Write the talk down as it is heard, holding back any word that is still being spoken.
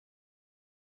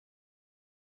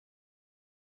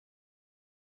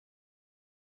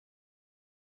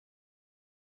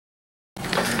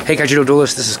Hey Kaijudo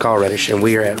Duelists, this is Carl Reddish, and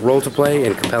we are at Roll2Play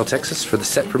in Coppell, Texas for the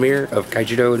set premiere of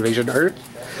Kaijudo Invasion of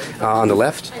Earth. On the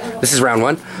left, this is round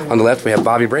one. On the left we have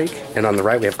Bobby Break, and on the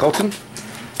right we have Colton.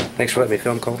 Thanks for letting me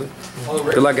film, Colton.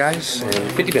 Good luck, guys,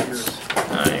 and 50 minutes.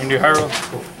 You can do high roll?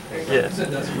 Yeah.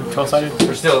 12-sided?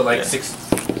 We're still at like 6,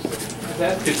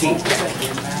 15.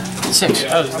 6.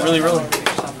 That was really rolling.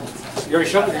 You already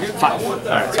showed me? 5.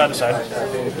 Alright, side to side.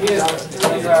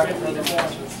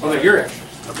 Oh, no, you're extra.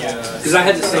 Because I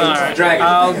had the same dragon.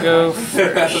 I'll go. I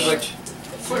was like,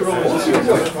 you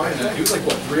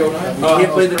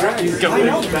can't play the dragon. Go.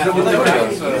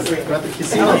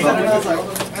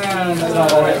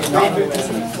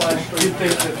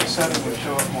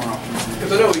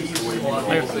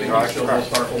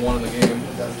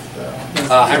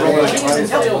 I roll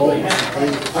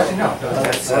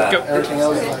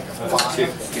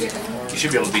You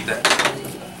should be able to beat that.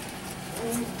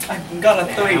 I got a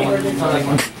 3.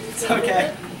 It's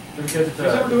okay. So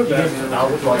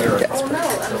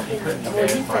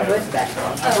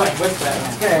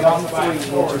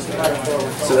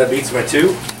that beats my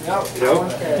 2? No?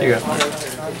 There you go.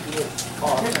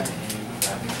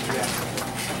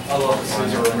 I love the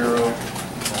Cesar Romero.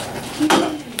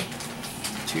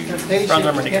 2. Bronze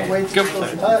armor to go.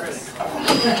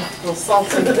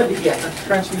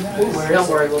 Don't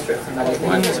worry, we'll fix it.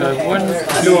 1, so 1,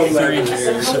 2, 3,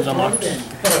 6 unlocked.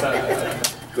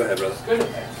 Go ahead, brother.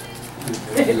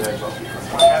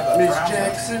 Miss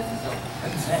Jackson.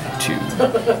 2,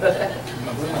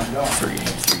 3,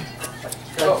 3.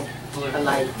 Oh.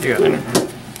 You got it.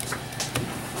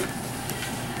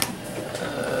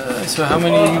 So how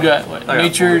many you got? What?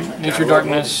 Nature,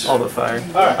 darkness, all but fire.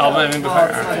 All but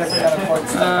fire.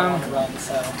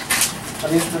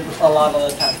 At least a lot of the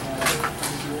attack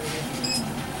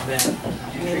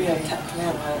maybe attack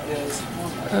is.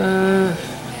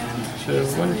 So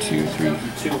 1, 2, 3. I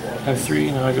have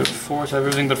 3. Now I go 4. So I have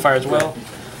everything but fire as well.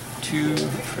 2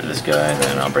 for this guy,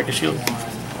 and I'll break a shield.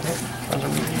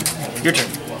 Your turn.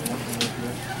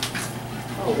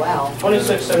 Oh wow.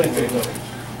 26, 17.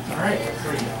 Alright.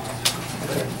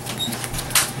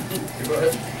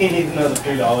 He needs another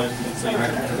 $3.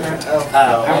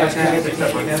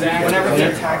 Whenever he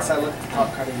attacks, I look at the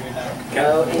top card of your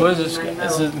deck. What is this?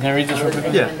 Can I read this real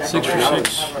quick? Yeah. 6 for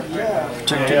 6.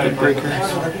 Check ticket breaker.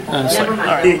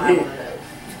 Alright.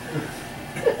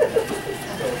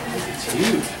 It's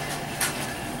huge.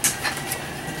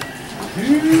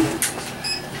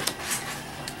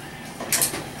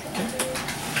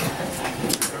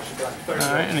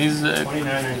 Alright, and he's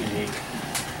 $29.98.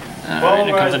 Alright,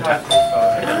 it comes in tap.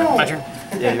 Yeah, my turn.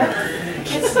 Yeah,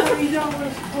 It's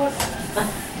 $3 plus.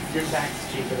 Your tax is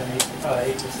cheaper than 8%.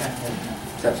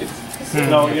 Tap 2.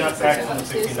 No, you're not taxed on the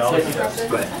 $16.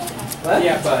 Go ahead.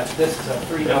 Yeah, but this is a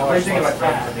 $3 plus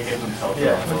tax.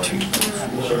 Yeah. 1, 2,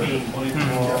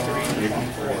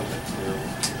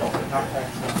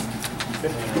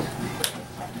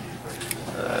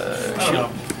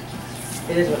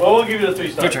 4. Well, we'll give you the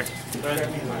 3 stars. Your turn.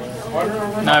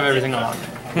 Now I have everything on.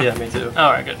 Yeah, me too.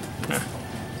 Alright, good. Yeah.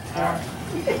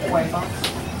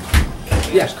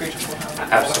 Yes,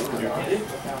 absolutely.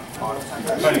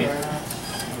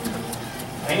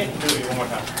 Hang it and do it one more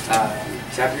time.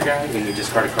 Tap your guy, and you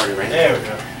discard a card at random. There we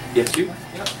go. You have 2?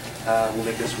 We'll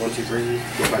make this 1, 2, 3,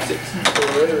 4, 5, 6. I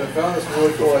found this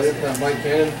really cool idea from that Mike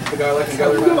Cannon, the guy like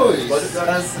together.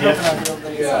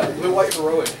 Yeah, Blue White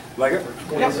Heroic. Like it?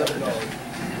 $27.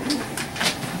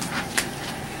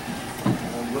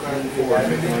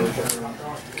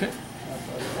 Okay.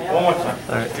 One more time.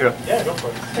 Alright, you're up. Yeah, go for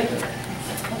it. I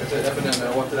said F&M, I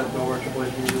walked to that door, Triple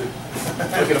H music.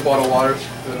 Looking at a bottle of water.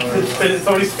 It's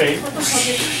somebody's face.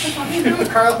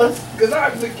 Carlos, because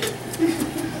I'm the king.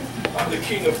 I'm the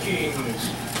king of kings.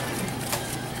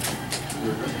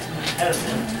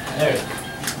 There.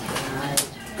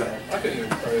 Go ahead. I couldn't even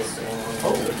tell you what's going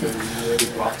on.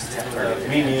 Big box tap card.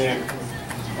 Me neither.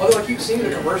 Although I keep seeing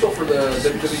the commercial for the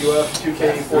WWF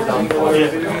 2K14 or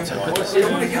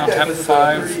I'll tap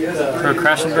 5 for a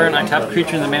crash and burn. I tap a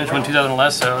creature in the managed 1 2,000 or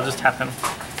less, so I'll just tap him.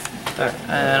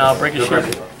 And I'll break his shield.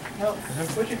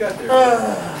 What you got there?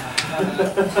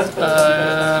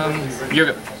 You're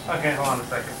good. Okay, hold on a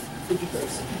second.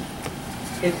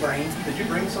 His brain. Did you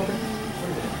bring something?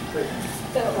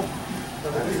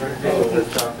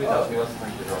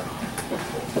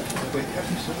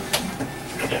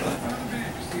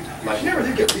 She never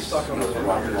did get restocked on those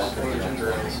rockers. Go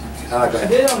I ahead.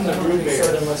 did on the root beer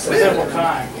several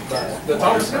times. The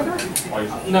Thomas number?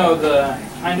 No, the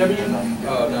IW.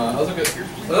 Oh, no, I was looking at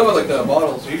that was like the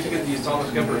bottles. We used to get these Thomas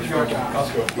Kempers from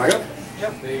Costco. Am I go?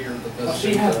 Yep. They are the best.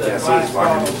 She had the Yeah, glass see,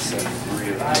 bottles. it's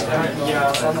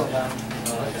Yeah, some of them.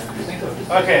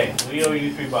 Okay, we owe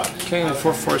you $3. Okay,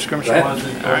 4/4 skirmish. Go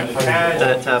ahead. Alright. Then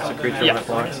it taps a creature Yeah. when it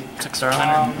blocks. 6 star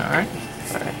liner. Alright.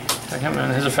 Attack him,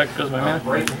 and his effect goes my mana.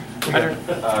 My turn.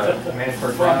 Well,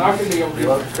 I'm not gonna be able to do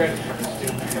credit.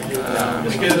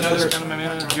 Just get another. Just down to my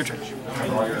mana. Your turn.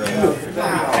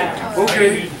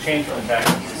 Okay. Change your attack.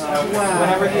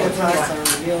 Whenever he attacks, I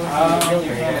reveal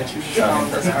your hand and choose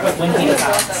when he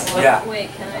attacks. Yeah. Wait,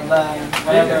 can And I?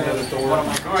 then whenever one of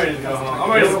my I'm ready to go home. I'm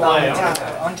ready to play.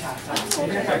 untap.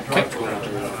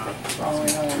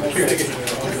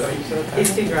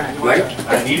 He's too drunk. Mike?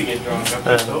 I need to get drunk. I'm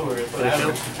just over it. But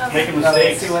I'm making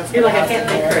mistakes. You're like, I can't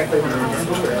think correctly when I'm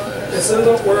over. This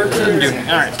doesn't work.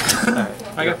 Alright.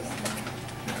 I go.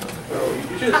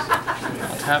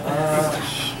 I'll tap.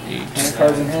 8.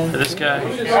 Cards in hand. For this guy. I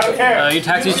don't care. He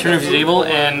attacks each turn if he's able,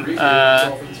 and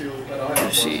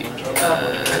let's see.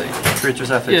 Creatures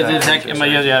have to Yeah, the attack.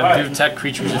 attack. Do attack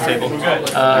creatures if able. Go.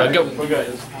 We're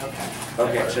good.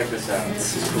 Okay, check this out.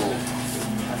 This is cool.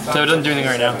 So it doesn't do anything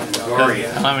right now. I don't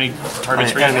have any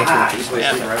targets for you. Just place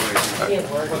it right where it is.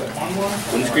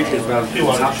 When this creature is about the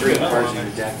top 3 cards in your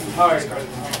deck, Alright.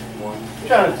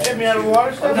 Trying to tip me out of the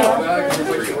water stuff?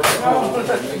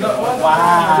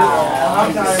 Wow.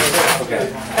 okay.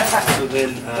 So then,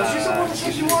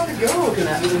 She wanted to go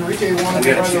because even Enrique wanted I'm to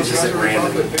gonna try choose those this at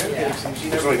random.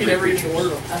 There's only 3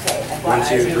 creatures. 1,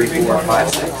 2, 3, 4, 5,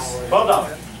 6.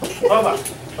 $12.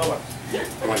 $12.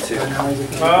 1, 2.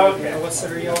 Okay. What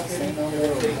set are y'all getting?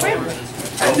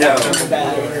 I know.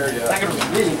 Bad.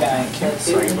 Really bad.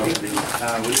 Sorry about the,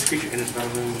 when this creature enters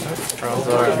battlefield,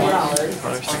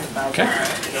 Okay.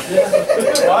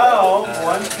 Wow.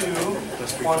 1, 2.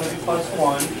 plus 3, 1, 2 plus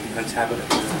 1. untap it at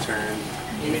the end of the turn.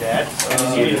 Give me that.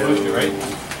 You need a booster, right?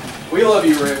 We love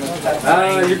you, Raven.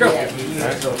 You go.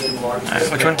 Alright,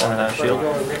 which one? Shield.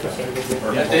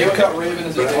 Yeah, Dave cut Raven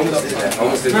as a I almost did that. I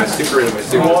almost did my super into my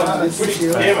super.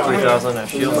 3,000 and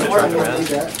shield. I tried to red.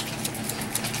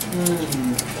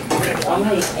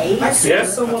 Yes,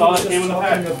 that's all that came in the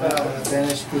pack.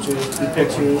 Vanish creature,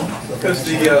 Pikachu. Because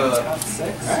the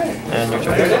And your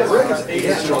turn. Rick is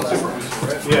 8 on super boost,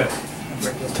 right? Yes.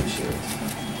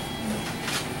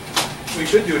 We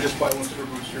should do it just by 1 super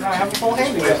booster. I have a full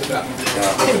hand. Just waste that.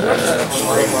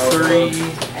 3. And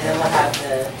then we'll have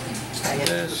the.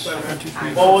 This. 1, 2,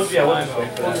 3, Well, 4, yeah,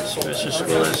 5. Let's just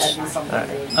go this.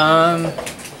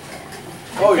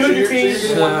 Oh, Could you please?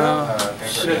 So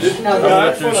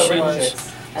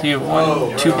you have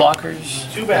 1, 2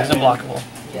 blockers. Too bad. He's unblockable.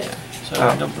 So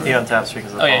don't He untaps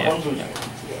because of the Oh yeah, bomb. yeah.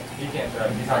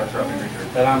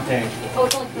 That I'm paying. Oh,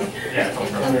 it's only Yeah,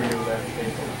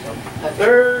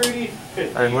 30.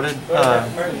 Alright, what did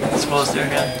Spells do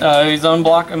again? He's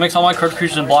unblock. It makes all my card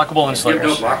creatures unblockable and You have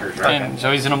no slayers. blockers, right? And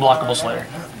so he's an unblockable slayer.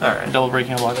 Alright. Double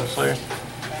breaking unblockable slayer.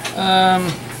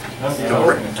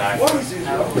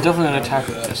 We're definitely gonna attack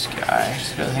with this guy.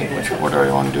 Just gotta think which order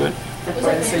I want to do it.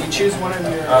 So you choose one of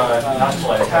your. Not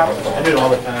play. I do it all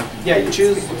the time. Yeah, you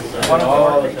choose one of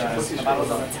All the the time. creatures. The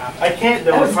battle's on the top. I can't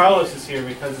though when Carlos is here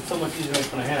because it's so much easier to make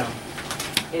fun of him.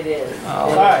 It is.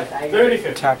 Alright, 30, 50.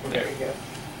 Attack there.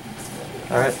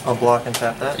 Alright, I'll block and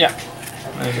tap that. Yeah.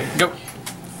 Go.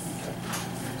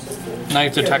 Now you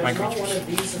have to attack my creatures. One of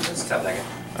these and this. Tap that guy.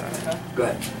 Go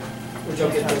ahead. Would you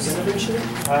get those innovation?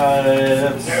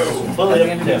 That's fully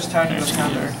up to Just them. tiny was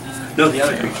counter. No, the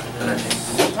other creature.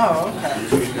 Oh, okay. This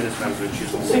creature enters battlefield,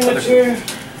 choose one. Signature.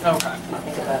 Okay.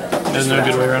 There's no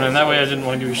good way around it. And that way I didn't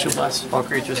want to give you shield blast. All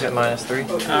creatures get -3.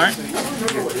 Alright.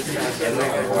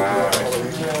 Wow.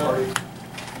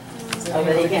 Oh,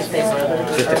 but he can't stay forever.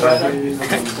 55.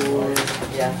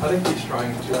 Yeah. I think he's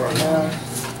trying to.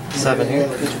 7 here.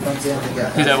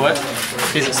 He's at what?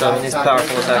 He's at 7. He's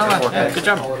powerful attack and 4 Yeah, good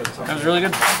job. That was really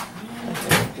good.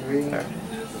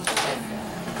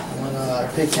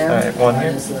 Alright, 1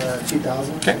 here.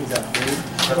 2,000. Okay.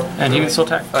 And he can still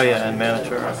attack. Oh yeah, and mana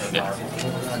charge. Yeah.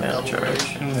 Mana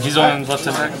charge. And he's on left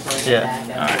attack. Yeah.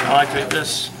 Alright, I'll activate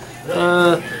this.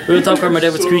 Reveal the top card of my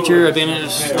deck with creature, advantage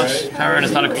slash power, and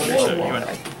it's not a creature, so you win.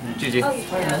 GG. Oh,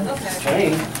 yeah,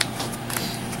 okay.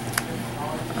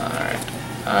 Alright.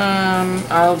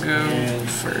 I'll go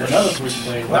first.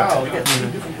 Wow, we got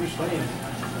 2 different Bruce Wayne.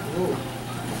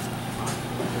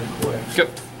 Go.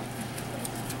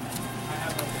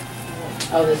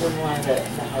 Oh, this is one that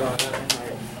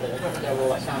the double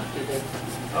what sounds good.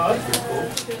 Oh, that's cool.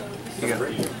 You got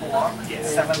it.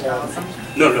 7,000.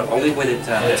 No, only when it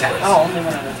attacks. Oh, only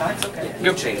when it attacks? Okay.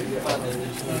 Go change it.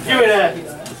 Give me that.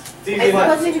 It's easy Hey, enough.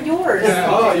 wasn't even yours.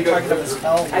 Oh, you got the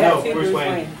spell. I No, got two Bruce Bruce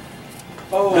Wayne. Wayne.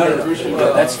 Oh, No, Bruce Wayne.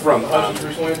 no, that's from,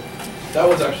 Bruce Wayne. That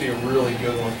was actually a really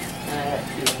good one. And I got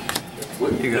two.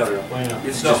 You go.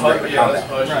 It's just regular combat.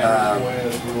 I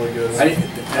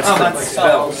didn't, that's Oh, for that's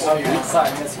spells. Oh, yeah. Sorry,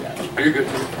 I missed you. Are you good?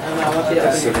 So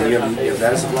then you have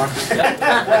that as a blocker?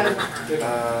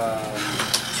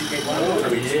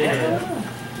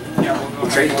 2K1?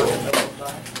 We'll trade you.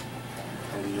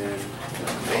 And then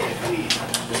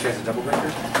this guy's a double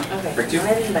breaker. Break 2.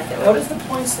 How does the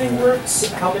points thing work?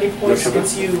 How many points No,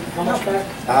 gets you how much back?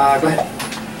 Go ahead.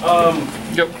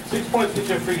 Yep. 6 points gets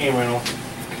you a free game rental.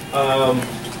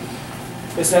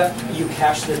 Is that you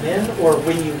cash them in or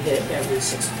when you hit every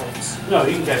 6 points? No,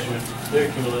 you can cash them in. They're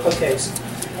cumulative. Okay,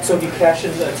 so if you cash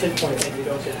in a 10 point and you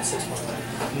don't hit the 6 point.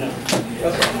 No.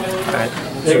 Okay. Alright.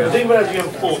 Think about it if you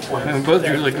have a full point. And both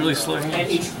are like really slow.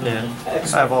 And each Yeah.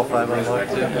 X. I have all 5 on block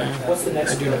too. What's the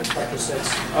next one after 6?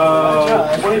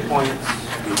 20 points.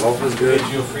 The wolf is good.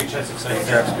 Gives you a free chest exciting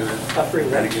Trap's good. A free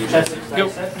red. Renegade. Chest exciting Yep.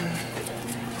 set.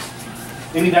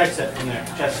 Any dice set in there.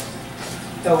 Chest.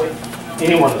 Oh, wait.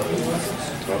 Any one of those.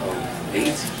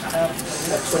 8.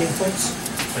 20 points?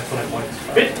 That's 20 points.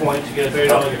 50 points, you get a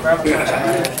 $30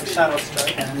 gift. Shadow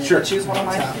strike. Sure. Choose one of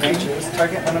my creatures.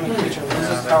 Target enemy creature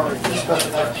loses power. Equal to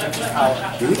that creature's power.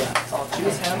 Yeah, so I'll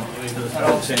choose him. And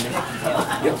I'll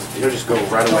Yep. You'll just go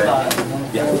right away.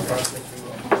 Yeah.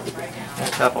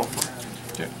 Coppell.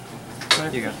 Okay.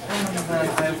 You go. I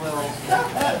will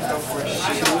go for a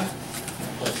shield.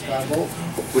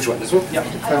 Which one? This one?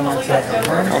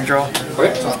 I'll draw.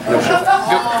 Okay. No shot.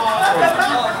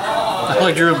 I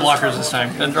only drew blockers this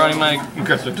time. Then drawing my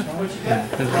aggressive.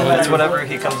 It's whenever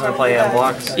he comes into play and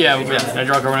blocks. Yeah, I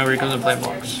draw a card whenever he comes and play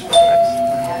blocks.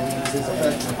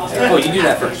 Oh, you do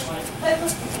that first.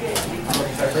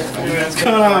 What's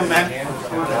going on, man?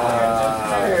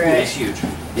 It's huge.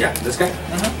 Yeah, this guy?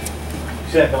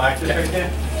 See that Galactus right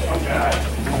there? Oh, God.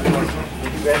 You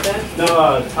read that? No,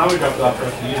 Tommy dropped it off for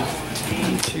us to use.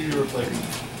 2 replace.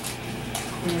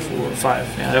 4,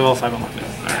 5. Yeah, I have all 5 on my deck.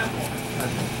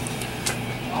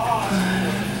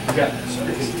 You got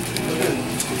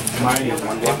Mighty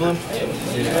One block. Look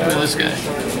at this guy.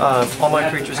 All my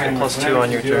creatures get +2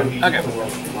 on your turn. Okay.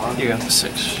 You go.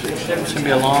 6. It's gonna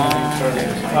be a long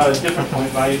game. different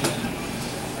point values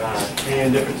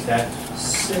and different stats.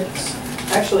 6.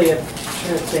 Actually, I'm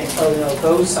trying to think. Oh no,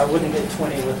 those I wouldn't get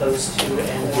 20 with those two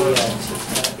and the.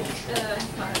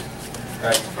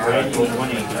 Right.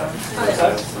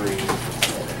 3.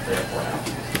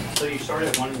 So you started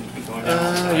at 1 and you keep going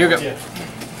down. You go. Yeah.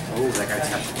 Oh, that guy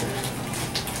tapped it.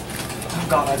 Oh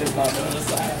god, I did not notice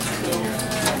that.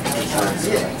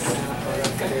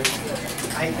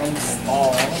 I think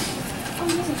small.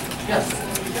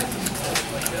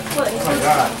 Oh my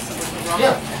god.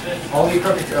 Yeah. All the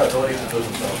equipping abilities to do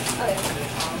themselves.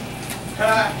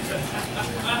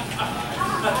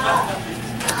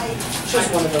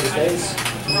 Just one of those days.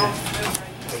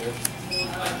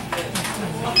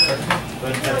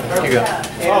 You go.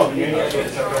 Oh, yeah.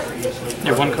 You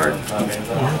have 1 card.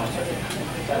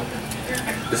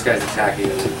 This guy's attacking.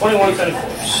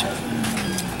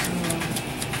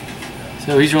 2174.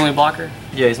 So he's your only blocker?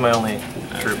 Yeah, he's my only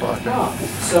true blocker.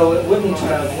 So it wouldn't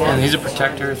And he's a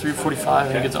protector, 345,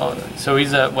 and he gets all of it. So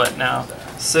he's at what now?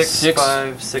 6, 6.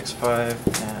 5, 6, 5.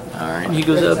 And Alright, and he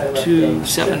goes up to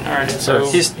 7. Alright, so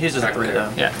he's just a 3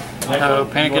 though. yeah. So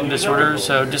panic and disorder,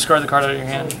 so discard the card out of your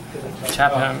hand,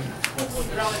 tap him,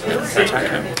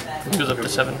 attack him. He goes up to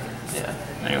 7. Yeah.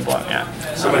 And you block, yeah.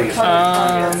 Somebody gets 8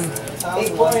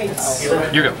 points.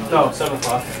 You go. No, 7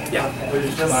 o'clock. Yeah. We're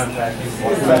just not attacking.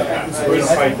 We're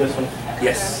gonna fight this one.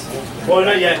 Yes. Well,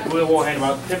 not yet. We won't hand them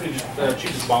out. Tiffany just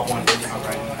chooses bought one.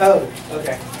 Outright. Oh,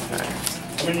 okay.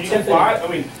 I mean, you can buy. I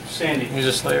mean, Sandy. He's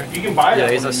a slayer. You can buy. Yeah,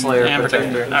 that he's a one Slayer and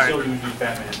protector. protector. Still use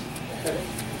Batman.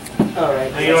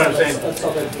 Alright. Now, you know what I'm saying? That's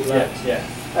all that we Yeah, left. yeah.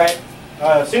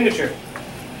 Alright. Signature.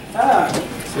 Ah.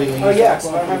 Oh yeah,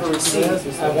 so I remember receipt. I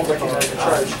won't recognize the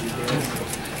charge.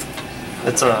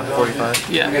 It's 45.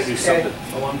 You Yeah. gotta do something.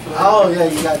 Oh, yeah,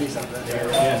 you gotta do something.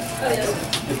 Yeah.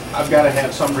 I've got to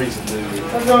have some reason to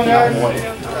not want it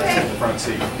in the front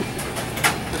seat.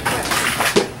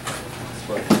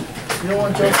 You don't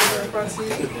want Joker in the front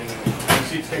seat?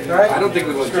 I don't think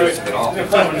we want Joseph at all.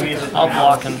 I'll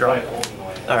block and draw.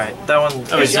 Alright, that one.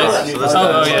 Oh, it's so this. this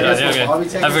Oh, is- yeah, okay.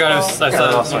 I forgot I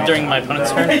saw during my opponent's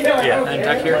turn. Yeah. And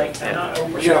attack here.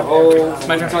 We got a whole.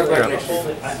 My turn. Talk about it next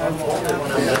year.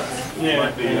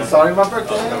 Yeah. Sorry, my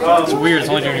birthday. It's weird, it's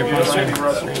only during your opponent's turn.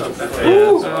 How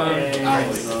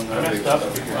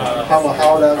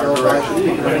that go by,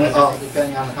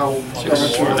 depending on how.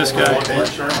 For this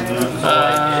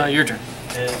guy. Your turn.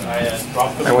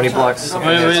 Or when he blocks.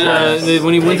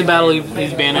 When he wins the battle,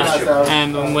 he's banished,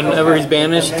 and whenever he's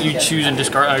banished, you choose and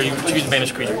discard. You choose a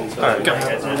banished creature. Alright, go.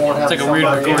 It's like a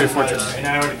weird Warrior Fortress.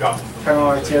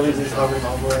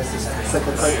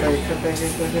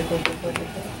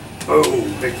 Oh,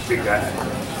 big guy.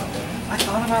 I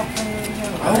thought about playing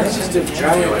him. Oh, it's just a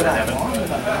giant.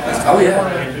 Oh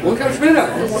yeah. What kind of spin out?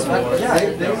 Yeah,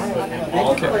 they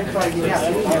play quite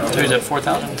good. So he's at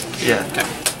 4,000. Yeah. Okay.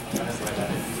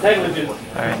 Negligent.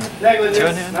 Alright. Negligent. 2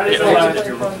 in hand? Not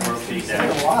Yeah. A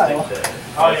while.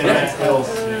 Oh, yeah.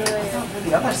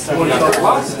 The other side. Well, the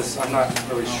Colossus, I'm not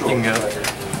really sure. You can go.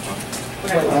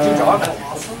 Wait, did you draw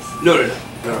Colossus? No. I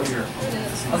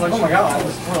was like, oh my god.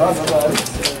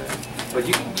 But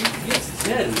you get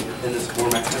 10 in this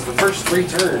format because the first 3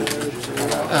 turns.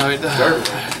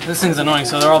 This thing's annoying.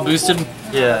 So they're all boosted.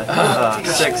 Yeah.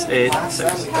 6, 8,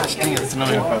 6. Gosh dang it, it's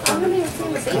annoying.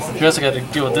 You also got to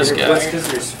deal with this guy. Because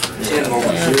there's 10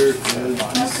 moments here.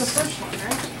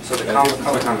 So the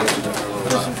color combination.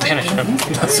 Banish them.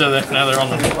 So that now they're on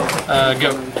the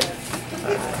go.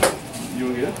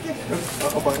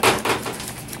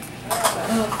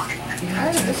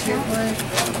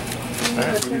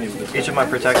 Each of my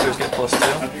protectors get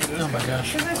 +2. Oh my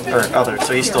gosh. Or other,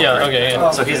 so he's still 3. Okay,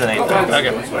 yeah. So he's an 8. Okay. No,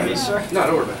 don't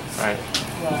worry about it. Alright.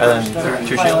 And then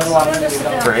 2 shields.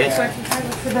 For 8.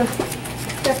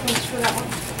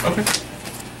 Okay.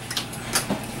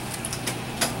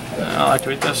 I'll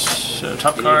activate this.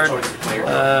 Top card.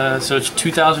 So it's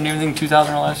 2,000, anything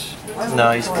 2,000 or less?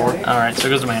 No, he's 4. Alright, so it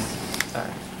goes to my hand.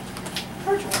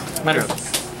 My draw.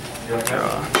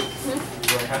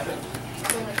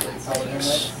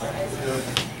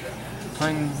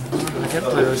 Playing. I can't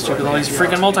play those two with all these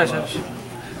freaking multi-taps.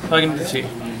 I can see.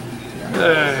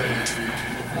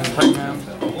 Play now.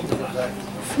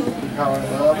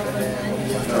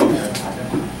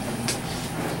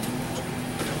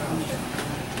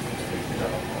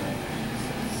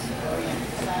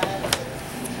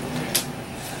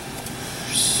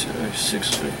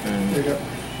 Six. There you go.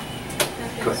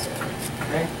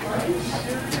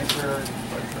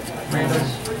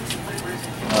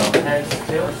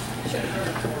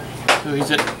 So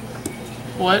he's at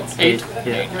what? 8?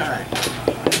 Yeah. Alright.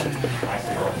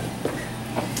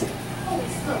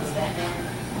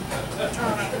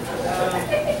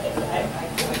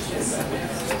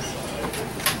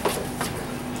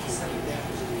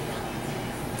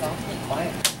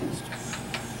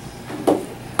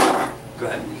 Go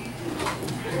ahead.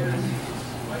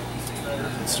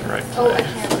 That's the right play.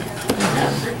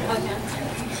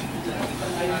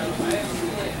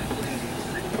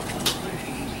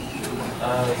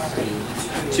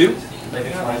 Two?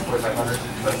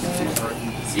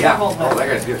 Yeah. Oh, that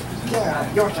guy's good.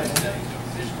 Yeah, your turn.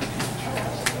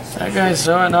 That guy's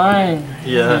so annoying.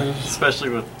 Yeah, especially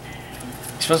with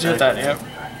that, yep.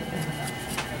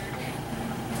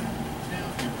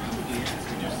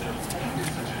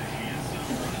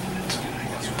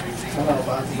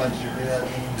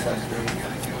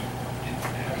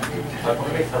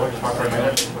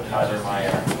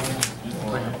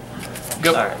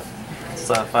 Go. Alright. It's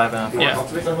 5 and a 4. Yeah.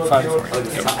 5 for it.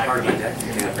 It's not part of my deck.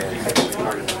 You can have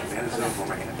part of my mana zone for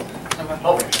my hand.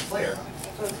 Oh, Slayer.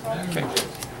 Okay.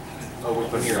 Oh, we're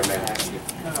putting here a mana.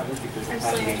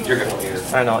 You're good.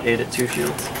 Alright, I'll 8 at 2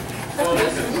 shields.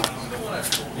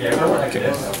 Yeah,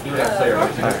 okay. You got Slayer.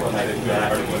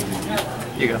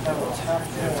 You go.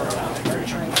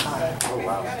 Oh,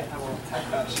 wow.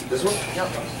 This one?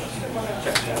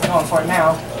 Going for it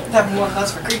now. Having one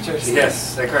less for creatures.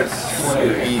 Yes, that card's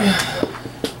good.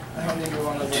 I don't need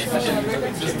one of those.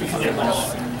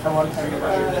 I want to figure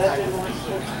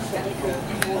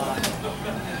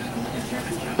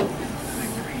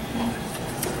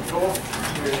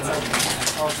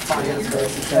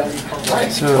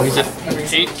So he's at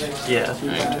 8? Yeah.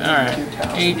 Alright.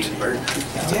 8. 5.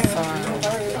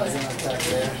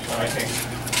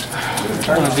 I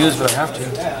don't want to do this, but I have to.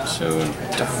 So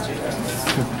dumb.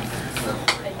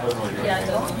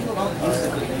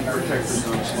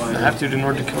 I have to in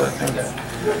order to kill that thing.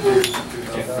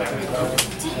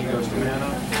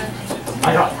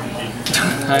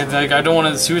 I don't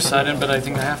want to suicide him, but I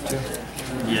think I have to.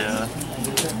 Yeah.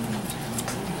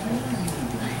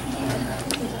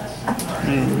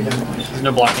 There's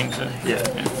no blocking, so Yeah.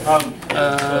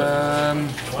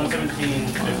 117.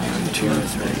 2,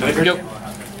 3. Go.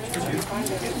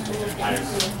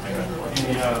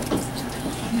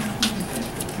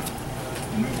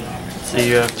 So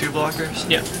you have 2 blockers?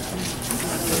 Yeah.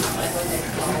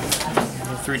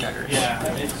 3 daggers.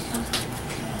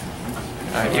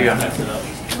 Alright, you go.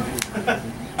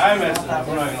 I messed up.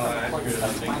 We're not gonna lie.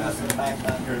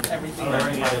 Everything.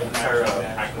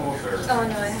 Oh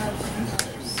no, I have.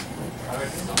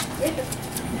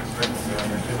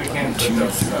 We can't put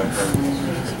those.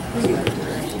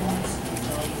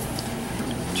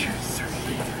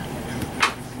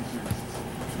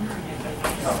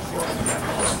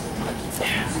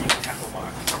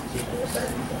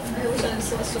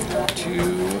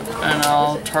 Two, and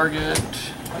I'll target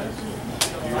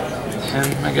him,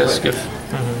 I guess. Give.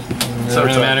 Does that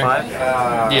really matter?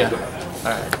 5? Yeah.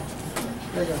 Alright.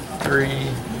 3.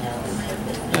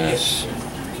 This.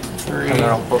 3. And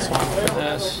they're all +1.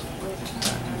 This.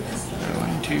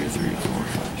 1, 2, 3, 4,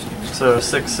 5, 6. So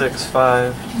 6, 6,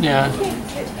 5. Yeah.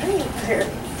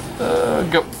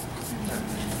 Go.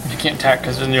 You can't tack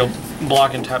because then you'll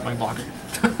block and tap my blocker.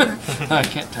 I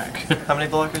can't tack. How many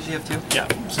blockers do you have? 2? Yeah.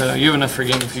 So you have enough for a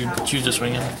game if you choose to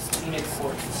swing in.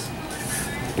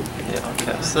 Yeah, I'll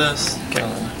cast this. Okay.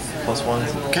 +1.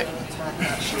 Okay.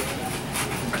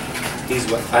 He's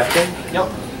what, 5K? Yep.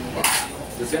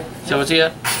 This guy? So what's he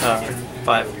at?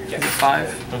 5. Is it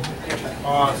 5?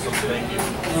 Awesome, thank you.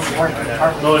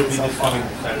 No, it'd be this coming.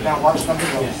 Now watch them go.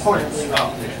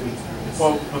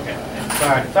 Well, okay.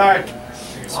 Sorry.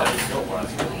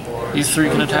 These 3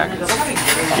 can attack?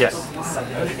 Yes.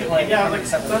 Yeah, like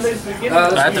Sunday's beginning.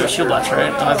 I have the shield blast,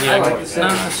 right? I'll have the egg. No,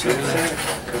 that's shield blast.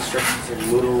 Constructions and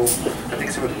little, I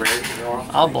think some of the rare can go off.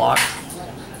 I'll block.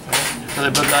 So they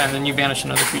both die and then you banish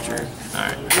another creature.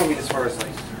 Alright. I mean, as far as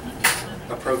like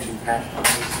approaching path.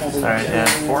 Alright, and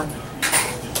 4.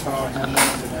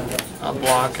 I'll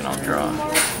block and I'll draw.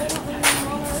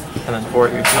 And then 4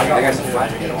 at your I turn. got some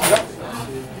 5K.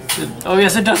 Oh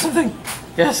yes, it does something!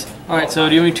 Yes. Alright, so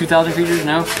do you have any 2,000 creatures?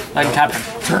 No? I can tap him.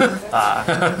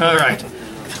 Alright.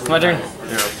 My turn.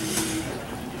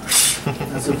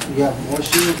 So yeah, more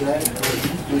shield, right?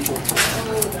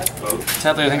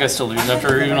 Sadly, I think I still lose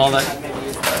after even all that.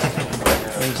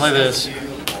 I can play this.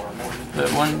 The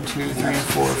 1, 2, 3,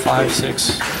 4, 5,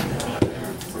 6.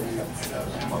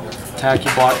 Attack,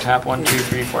 you block, tap 1, 2,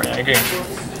 3, 4. Yeah, okay.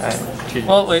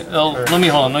 Well, wait. Oh, let me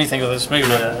hold on. Let me think of this. Maybe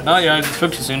not. No, yeah, I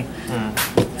spoke too soon.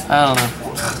 I don't know.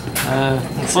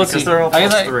 Let's see. They're all I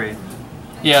guess +3.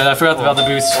 Yeah, I forgot about the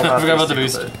boost. I forgot about the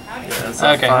boost. Yeah,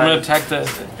 Okay, I'm gonna attack the.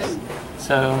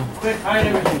 So.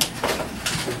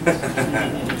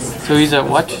 So he's at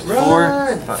what?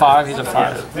 4, 5. He's at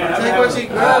 5.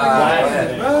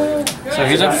 So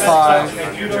he's at 5.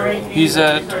 He's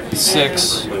at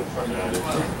 6.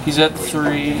 He's at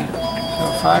 3.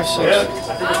 So 5, 6.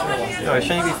 Oh,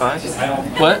 shouldn't he be 5?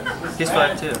 What? He's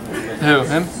 5 too. Who?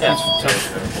 Him? Yeah.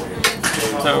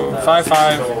 So 5,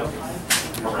 5.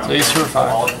 So he's 2 or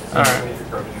 5. Alright.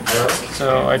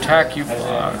 So I attack you.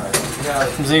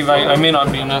 See if I may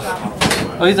not be enough.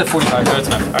 Oh, he's at 45, so it's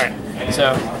enough. Alright.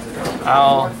 So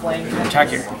I'll attack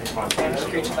here.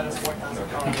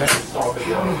 Okay.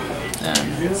 And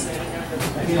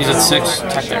he's at 6.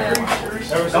 Attack there.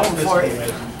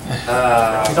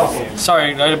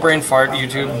 Sorry, I had a brain fart,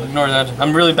 YouTube. Ignore that.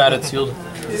 I'm really bad at sealed.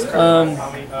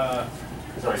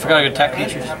 I forgot I could attack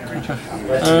creatures. 1,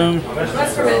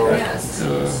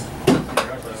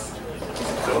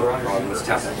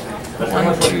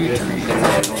 2, 3, 4,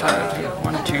 5.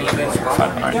 1, 2, 3, 4, 5.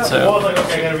 Alright, so.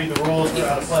 Okay, I gotta read the rules,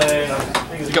 how to play.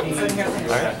 Go.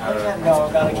 Alright. No,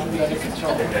 I've got to keep you under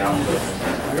control.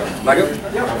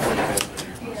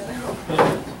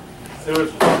 There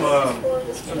was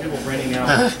some people renting out.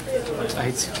 I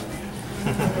hate sealed.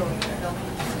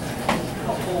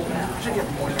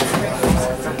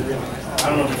 I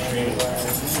don't know if it's streaming.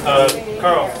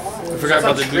 Carl. I forgot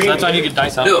about the boost. That's why you get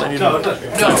dice out. I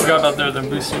forgot about the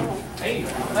boosting.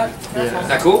 Is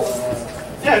that cool?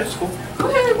 Yeah, it's cool.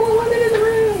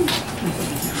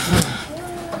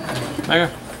 Okay.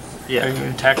 Yeah. Are you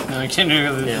attack? No, I can't do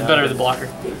it. It's better the blocker.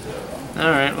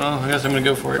 Alright, well, I guess I'm gonna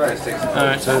go for it.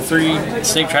 Alright, so 3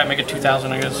 snake trap, make it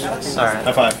 2,000, I guess. Alright.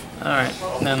 High 5. Alright,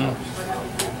 then.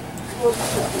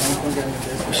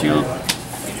 Shield.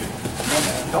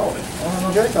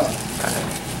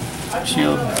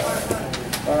 Shield.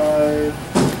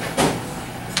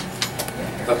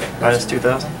 Okay. Minus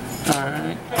 2,000.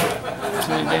 Alright. So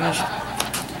Danish.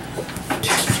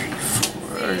 2, 3,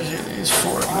 4. There's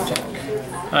 4.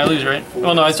 I lose, right?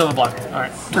 Oh no, I still have a blocker.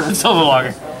 Alright. I still have a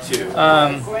blocker. 2.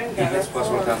 It's plus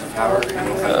 1,000 power. And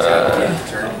if I tap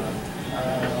turn.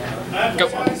 Go.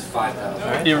 It's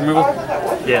 5,000. Do you removal?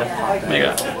 Yeah. What do you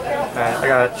got? Alright, I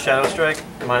got Shadow Strike,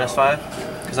 minus 5,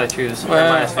 because I choose.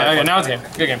 Minus 5. Okay, now it's game.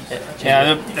 Good game.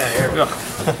 Yeah, here we go.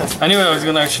 I knew I was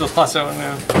going to actually lose that one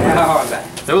now.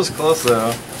 It was close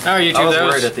though. Alright, YouTube, I was that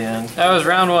worried at the end. That was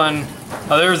round 1.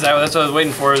 Oh, there was that. That's what I was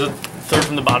waiting for. third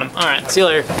from the bottom. All right, see you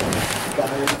later.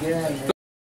 Got it again.